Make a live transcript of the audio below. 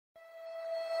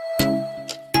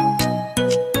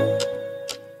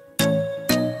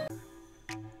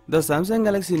The Samsung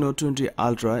Galaxy Note 20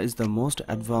 Ultra is the most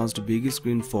advanced big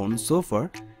screen phone so far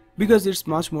because it's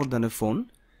much more than a phone.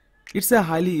 It's a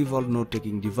highly evolved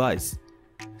note-taking device.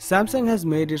 Samsung has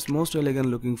made its most elegant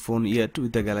looking phone yet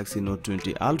with the Galaxy Note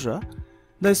 20 Ultra.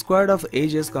 The squared of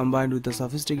edges combined with the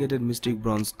sophisticated mystic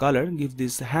bronze color give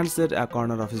this handset a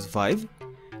corner office vibe.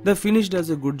 The finish does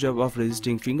a good job of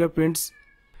resisting fingerprints.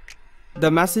 The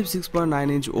massive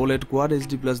 6.9-inch OLED Quad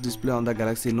HD Plus display on the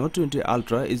Galaxy Note 20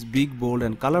 Ultra is big, bold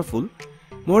and colorful.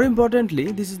 More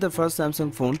importantly, this is the first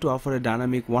Samsung phone to offer a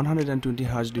dynamic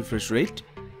 120Hz refresh rate.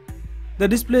 The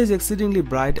display is exceedingly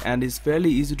bright and is fairly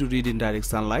easy to read in direct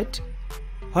sunlight.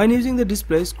 When using the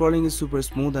display, scrolling is super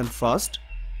smooth and fast.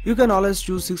 You can always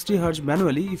choose 60Hz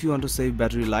manually if you want to save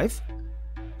battery life.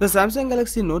 The Samsung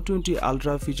Galaxy Note 20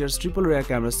 Ultra features triple rear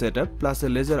camera setup plus a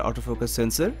laser autofocus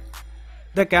sensor.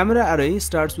 The camera array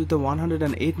starts with a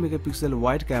 108MP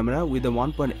wide camera with a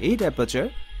 1.8 aperture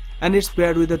and it's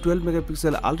paired with a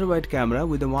 12MP ultra-wide camera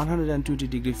with a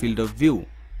 120° field of view.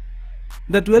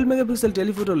 The 12MP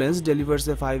telephoto lens delivers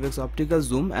a 5x optical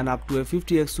zoom and up to a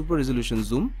 50x super resolution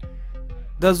zoom.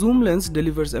 The zoom lens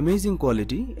delivers amazing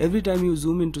quality. Every time you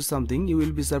zoom into something, you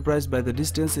will be surprised by the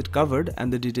distance it covered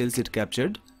and the details it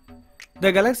captured.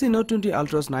 The Galaxy Note 20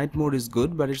 Ultra's night mode is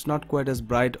good, but it's not quite as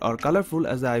bright or colorful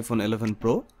as the iPhone 11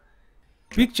 Pro.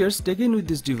 Pictures taken with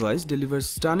this device delivers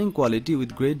stunning quality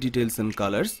with great details and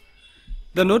colors.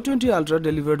 The Note 20 Ultra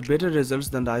delivered better results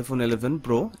than the iPhone 11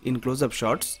 Pro in close-up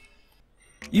shots.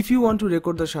 If you want to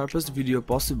record the sharpest video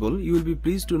possible, you will be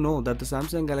pleased to know that the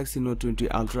Samsung Galaxy Note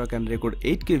 20 Ultra can record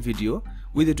 8K video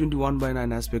with a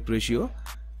 21:9 aspect ratio.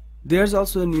 There's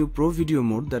also a new Pro Video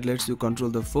mode that lets you control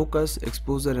the focus,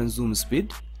 exposure and zoom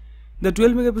speed. The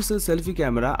 12MP selfie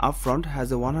camera up front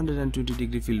has a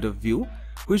 120° field of view,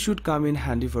 which should come in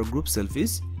handy for group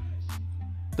selfies.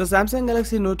 The Samsung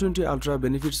Galaxy Note 20 Ultra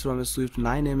benefits from a swift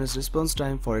 9ms response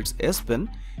time for its S Pen,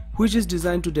 which is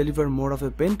designed to deliver more of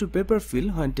a pen-to-paper feel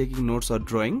when taking notes or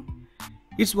drawing.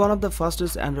 It's one of the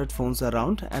fastest Android phones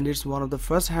around and it's one of the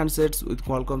first handsets with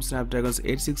Qualcomm Snapdragon's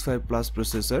 865 Plus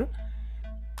processor.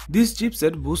 This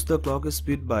chipset boosts the clock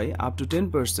speed by up to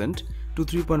 10% to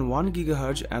 3.1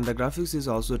 GHz and the graphics is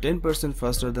also 10%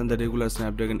 faster than the regular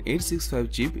Snapdragon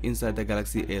 865 chip inside the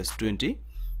Galaxy S20.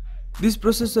 This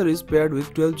processor is paired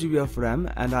with 12GB of RAM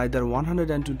and either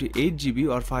 128GB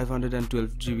or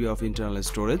 512GB of internal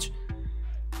storage.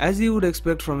 As you would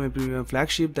expect from a premium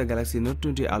flagship, the Galaxy Note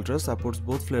 20 Ultra supports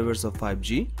both flavors of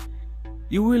 5G.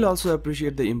 You will also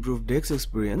appreciate the improved DeX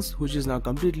experience, which is now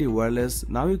completely wireless.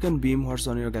 Now you can beam what's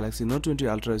on your Galaxy Note 20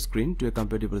 Ultra screen to a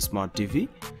compatible smart TV.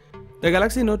 The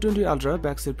Galaxy Note 20 Ultra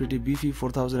packs a pretty beefy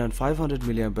 4500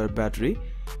 mAh battery,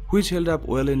 which held up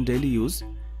well in daily use.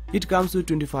 It comes with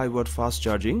 25W fast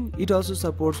charging. It also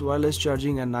supports wireless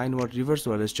charging and 9W reverse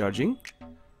wireless charging.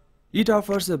 It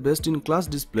offers a best-in-class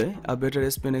display, a better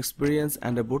S Pen experience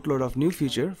and a boatload of new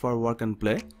features for work and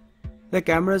play. The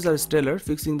cameras are stellar,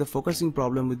 fixing the focusing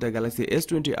problem with the Galaxy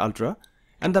S20 Ultra,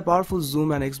 and the powerful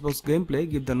zoom and Xbox gameplay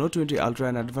give the Note 20 Ultra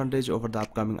an advantage over the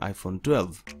upcoming iPhone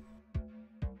 12.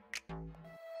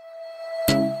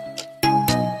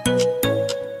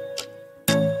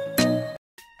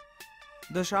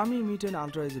 The Xiaomi Mi 10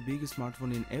 Ultra is a big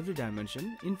smartphone in every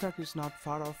dimension. In fact, it's not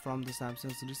far off from the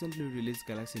Samsung's recently released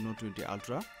Galaxy Note 20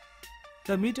 Ultra.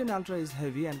 The Mi 10 Ultra is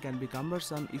heavy and can be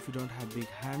cumbersome if you don't have big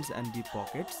hands and deep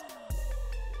pockets.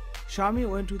 Xiaomi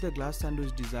went with a glass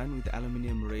sandwich design with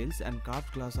aluminium rails and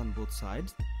carved glass on both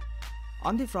sides.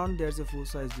 On the front, there's a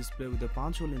full-size display with a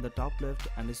punch hole in the top left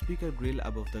and a speaker grill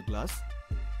above the glass.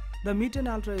 The Mi 10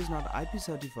 Ultra is not IP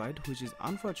certified, which is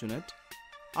unfortunate.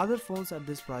 Other phones at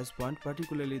this price point,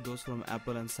 particularly those from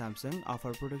Apple and Samsung,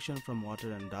 offer protection from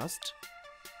water and dust.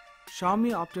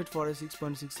 Xiaomi opted for a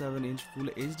 6.67-inch Full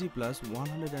HD Plus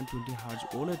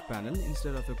 120Hz OLED panel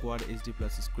instead of a Quad HD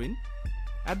Plus screen.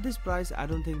 At this price, I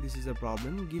don't think this is a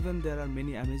problem given there are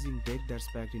many amazing tech that's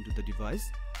packed into the device.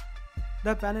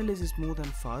 The panel is smooth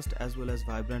and fast as well as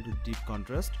vibrant with deep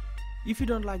contrast. If you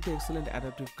don't like the excellent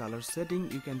adaptive color setting,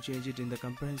 you can change it in the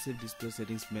comprehensive display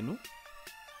settings menu.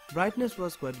 Brightness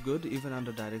was quite good even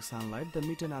under direct sunlight. The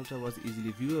Mi 10 Ultra was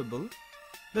easily viewable.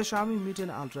 The Xiaomi Mi 10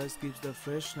 Ultra skips the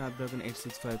fresh Snapdragon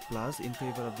 865 Plus in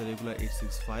favor of the regular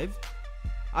 865.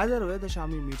 Either way, the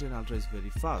Xiaomi Mi 10 Ultra is very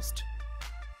fast.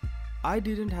 I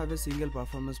didn't have a single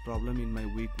performance problem in my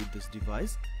week with this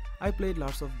device. I played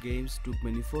lots of games, took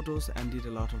many photos and did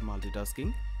a lot of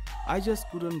multitasking. I just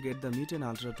couldn't get the Mi 10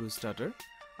 Ultra to stutter.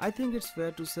 I think it's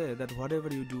fair to say that whatever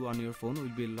you do on your phone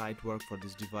will be light work for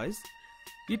this device.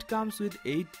 It comes with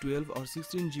 8, 12 or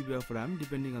 16GB of RAM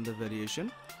depending on the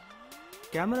variation.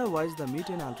 Camera wise, the Mi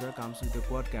 10 Ultra comes with a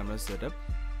quad camera setup.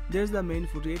 There's the main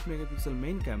 48 megapixel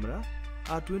main camera,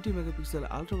 a 20 megapixel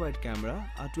ultra-wide camera,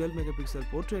 a 12 megapixel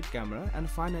portrait camera, and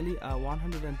finally a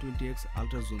 120x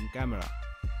ultra zoom camera.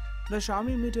 The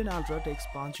Xiaomi Mi 10 Ultra takes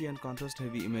punchy and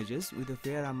contrast-heavy images with a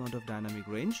fair amount of dynamic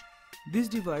range. This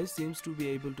device seems to be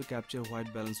able to capture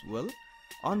white balance well.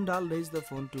 On dull days the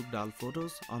phone took dull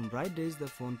photos, on bright days the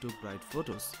phone took bright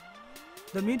photos.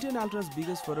 The Mi 10 Ultra's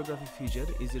biggest photography feature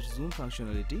is its zoom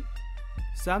functionality.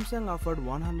 Samsung offered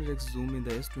 100x zoom in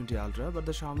the S20 Ultra, but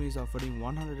the Xiaomi is offering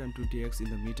 120x in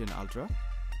the Mi 10 Ultra.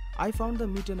 I found the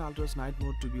Mi 10 Ultra's night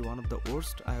mode to be one of the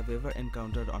worst I have ever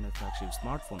encountered on a flagship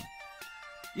smartphone.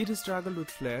 It struggled with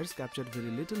flares, captured very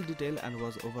little detail, and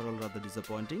was overall rather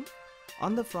disappointing.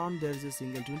 On the front there is a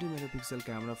single 20 megapixel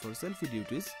camera for selfie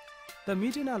duties. The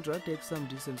Mi 10 Ultra takes some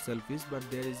decent selfies, but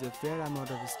there is a fair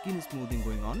amount of skin smoothing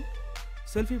going on.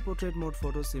 Selfie portrait mode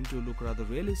photos seem to look rather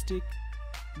realistic.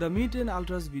 The Mi 10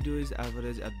 Ultra's video is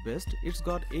average at best. It's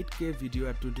got 8K video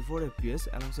at 24fps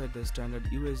alongside the standard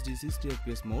UHD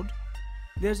 60fps mode.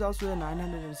 There's also a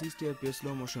 960fps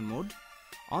slow motion mode.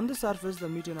 On the surface, the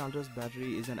Mi 10 Ultra's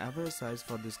battery is an average size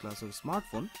for this class of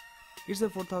smartphone. It's a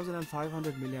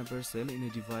 4500 mAh cell in a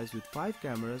device with 5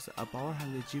 cameras, a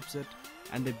power-hungry chipset,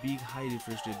 and a big high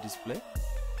refresh rate display.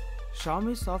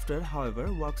 Xiaomi's software,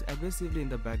 however, works aggressively in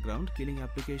the background, killing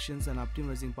applications and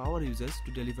optimizing power usage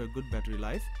to deliver good battery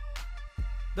life.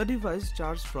 The device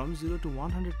charged from 0 to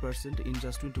 100% in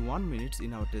just 21 minutes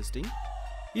in our testing.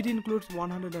 It includes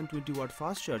 120 watt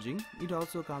fast charging. It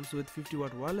also comes with 50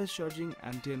 watt wireless charging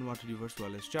and 10 watt reverse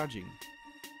wireless charging.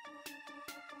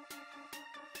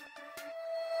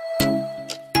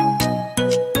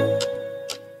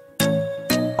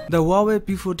 The Huawei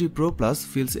P40 Pro Plus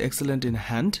feels excellent in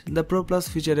hand. The Pro Plus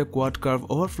featured a quad curve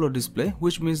overflow display,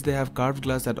 which means they have curved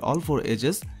glass at all 4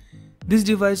 edges. This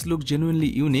device looks genuinely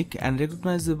unique and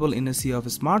recognizable in a sea of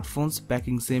smartphones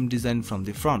packing same design from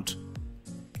the front.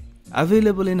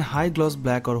 Available in high gloss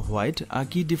black or white, a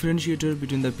key differentiator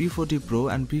between the P40 Pro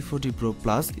and P40 Pro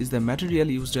Plus is the material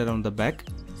used around the back.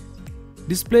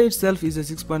 Display itself is a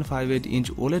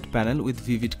 6.58-inch OLED panel with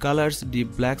vivid colors,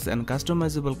 deep blacks, and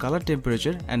customizable color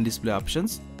temperature and display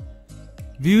options.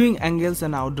 Viewing angles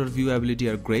and outdoor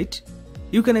viewability are great.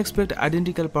 You can expect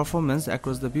identical performance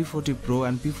across the P40 Pro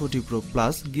and P40 Pro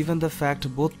Plus given the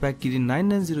fact both pack Kirin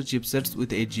 990 chipsets with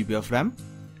 8GB of RAM.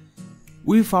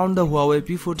 We found the Huawei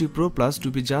P40 Pro Plus to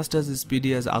be just as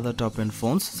speedy as other top-end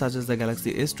phones such as the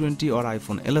Galaxy S20 or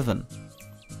iPhone 11.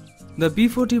 The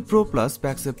P40 Pro Plus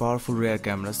packs a powerful rear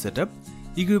camera setup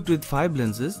equipped with 5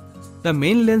 lenses. The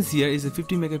main lens here is a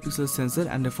 50 megapixel sensor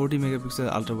and a 40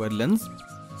 megapixel ultra-wide lens.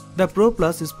 The Pro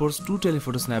Plus sports 2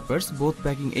 telephoto snappers, both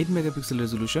packing 8 megapixel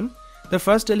resolution. The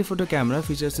first telephoto camera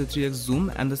features a 3x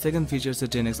zoom and the second features a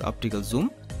 10x optical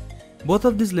zoom. Both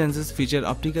of these lenses feature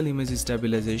optical image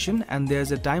stabilization, and there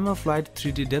is a time-of-flight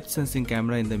 3D depth sensing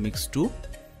camera in the mix too.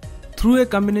 Through a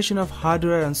combination of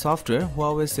hardware and software,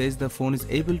 Huawei says the phone is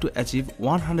able to achieve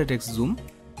 100x zoom.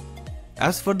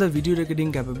 As for the video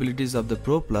recording capabilities of the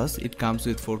Pro Plus, it comes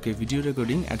with 4K video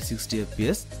recording at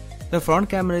 60fps. The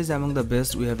front camera is among the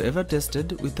best we have ever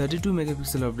tested with 32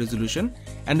 megapixel of resolution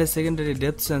and a secondary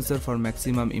depth sensor for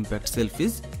maximum impact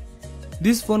selfies.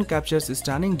 This phone captures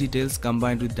stunning details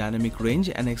combined with dynamic range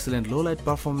and excellent low-light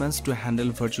performance to handle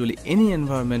virtually any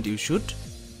environment you shoot.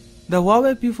 The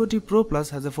Huawei P40 Pro Plus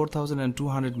has a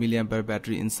 4200 mAh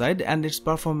battery inside and its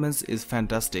performance is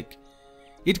fantastic.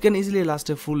 It can easily last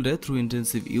a full day through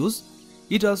intensive use.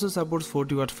 It also supports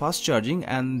 40 watt fast charging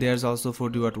and there's also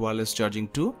 40 watt wireless charging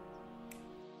too.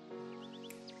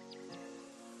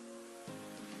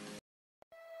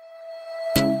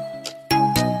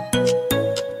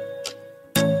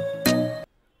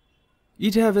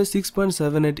 It has a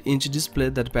 6.78-inch display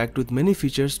that packed with many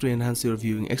features to enhance your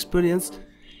viewing experience.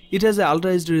 It has an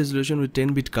Ultra HD resolution with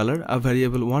 10-bit color, a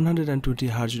variable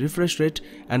 120Hz refresh rate,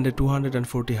 and a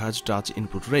 240Hz touch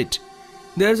input rate.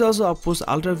 There is also Oppo's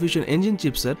Ultra Vision Engine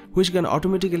chipset, which can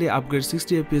automatically upgrade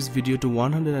 60fps video to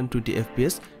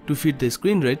 120fps to fit the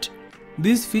screen rate.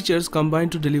 These features combine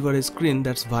to deliver a screen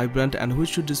that's vibrant and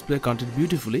which should display content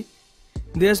beautifully.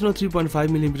 There's no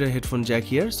 3.5mm headphone jack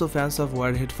here, so fans of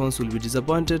wired headphones will be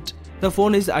disappointed. The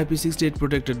phone is IP68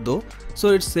 protected though, so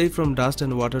it's safe from dust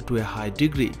and water to a high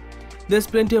degree. There's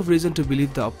plenty of reason to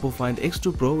believe the Oppo Find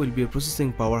X2 Pro will be a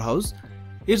processing powerhouse.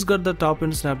 It's got the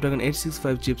top-end Snapdragon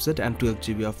 865 chipset and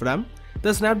 12GB of RAM.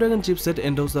 The Snapdragon chipset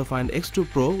endorses the Find X2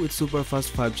 Pro with super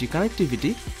fast 5G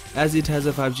connectivity as it has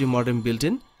a 5G modem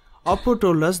built-in. Oppo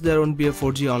told us there won't be a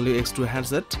 4G only X2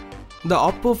 handset. The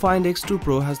Oppo Find X2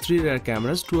 Pro has 3 rear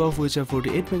cameras, 2 of which are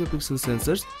 48 megapixel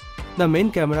sensors, the main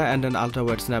camera and an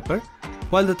ultra-wide snapper.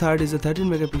 while the third is a 13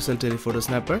 megapixel telephoto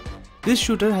snapper. This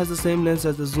shooter has the same lens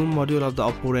as the zoom module of the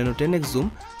Oppo Reno 10X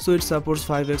zoom, so it supports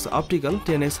 5x optical,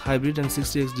 10x hybrid and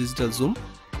 60x digital zoom.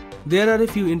 There are a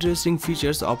few interesting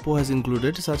features Oppo has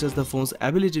included, such as the phone's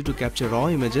ability to capture raw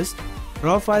images.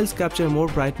 Raw files capture more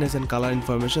brightness and color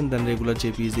information than regular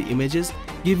JPEG images,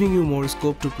 giving you more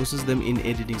scope to process them in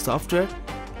editing software.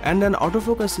 And an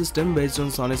autofocus system based on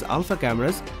Sony's alpha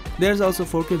cameras. There is also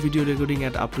 4K video recording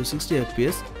at up to 60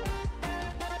 fps.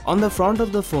 On the front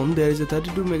of the phone, there is a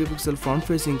 32 megapixel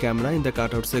front-facing camera in the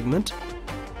cutout segment.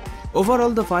 Overall,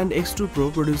 the Find X2 Pro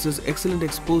produces excellent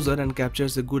exposure and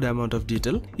captures a good amount of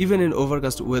detail, even in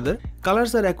overcast weather.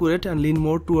 Colors are accurate and lean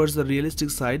more towards the realistic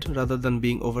side rather than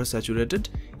being oversaturated.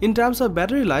 In terms of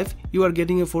battery life, you are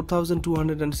getting a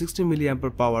 4260 mAh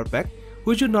power pack,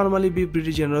 which would normally be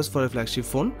pretty generous for a flagship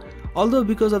phone. Although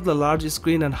because of the large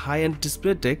screen and high-end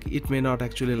display tech, it may not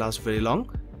actually last very long.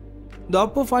 The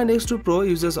Oppo Find X2 Pro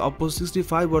uses Oppo's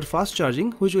 65W fast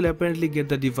charging, which will apparently get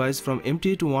the device from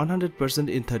empty to 100%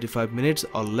 in 35 minutes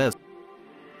or less.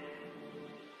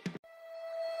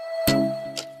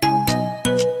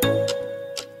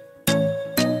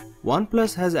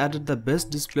 OnePlus has added the best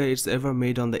display it's ever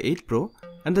made on the 8 Pro,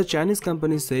 and the Chinese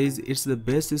company says it's the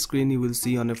best screen you will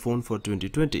see on a phone for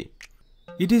 2020.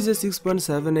 It is a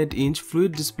 6.78-inch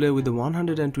fluid display with a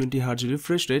 120Hz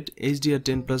refresh rate,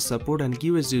 HDR10+ support and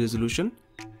QHD resolution.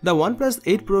 The OnePlus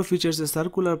 8 Pro features a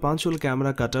circular punch-hole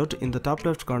camera cutout in the top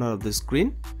left corner of the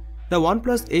screen. The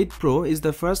OnePlus 8 Pro is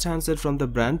the first handset from the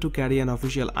brand to carry an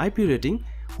official IP rating,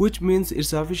 which means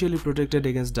it's officially protected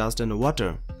against dust and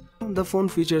water. The phone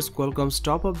features Qualcomm's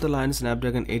top-of-the-line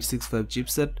Snapdragon 865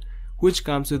 chipset, which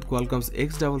comes with Qualcomm's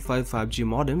X55 5G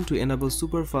modem to enable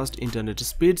super-fast internet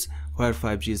speeds where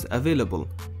 5G is available.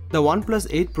 The OnePlus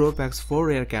 8 Pro packs 4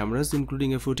 rear cameras,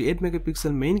 including a 48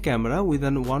 megapixel main camera with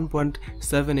an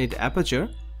 1.78 aperture.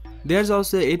 There's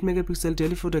also a 8 megapixel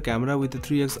telephoto camera with a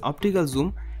 3x optical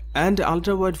zoom and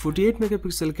ultra-wide 48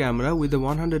 megapixel camera with a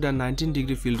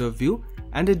 119-degree field of view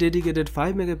and a dedicated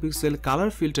 5 megapixel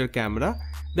color filter camera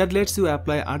that lets you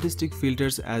apply artistic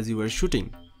filters as you are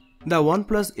shooting. The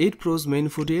OnePlus 8 Pro's main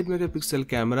 48 megapixel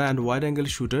camera and wide-angle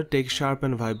shooter take sharp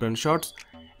and vibrant shots,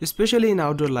 especially in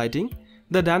outdoor lighting.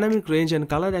 The dynamic range and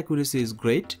color accuracy is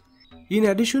great. In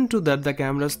addition to that, the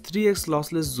camera's 3x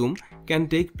lossless zoom can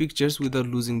take pictures without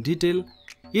losing detail.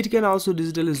 It can also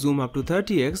digitally zoom up to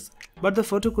 30x, but the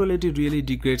photo quality really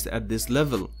degrades at this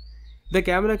level. The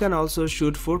camera can also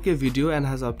shoot 4K video and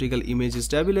has optical image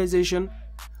stabilization.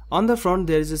 On the front,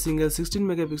 there is a single 16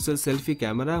 megapixel selfie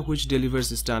camera which delivers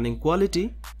stunning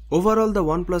quality. Overall, the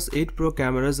OnePlus 8 Pro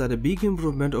cameras are a big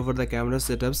improvement over the camera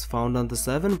setups found on the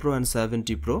 7 Pro and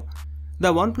 7T Pro.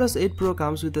 The OnePlus 8 Pro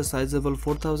comes with a sizable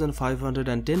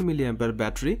 4510 mAh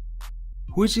battery,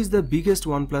 which is the biggest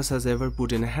OnePlus has ever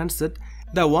put in a handset.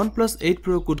 The OnePlus 8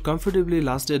 Pro could comfortably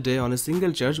last a day on a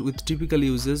single charge with typical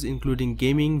uses including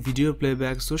gaming, video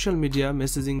playback, social media,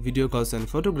 messaging, video calls and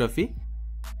photography.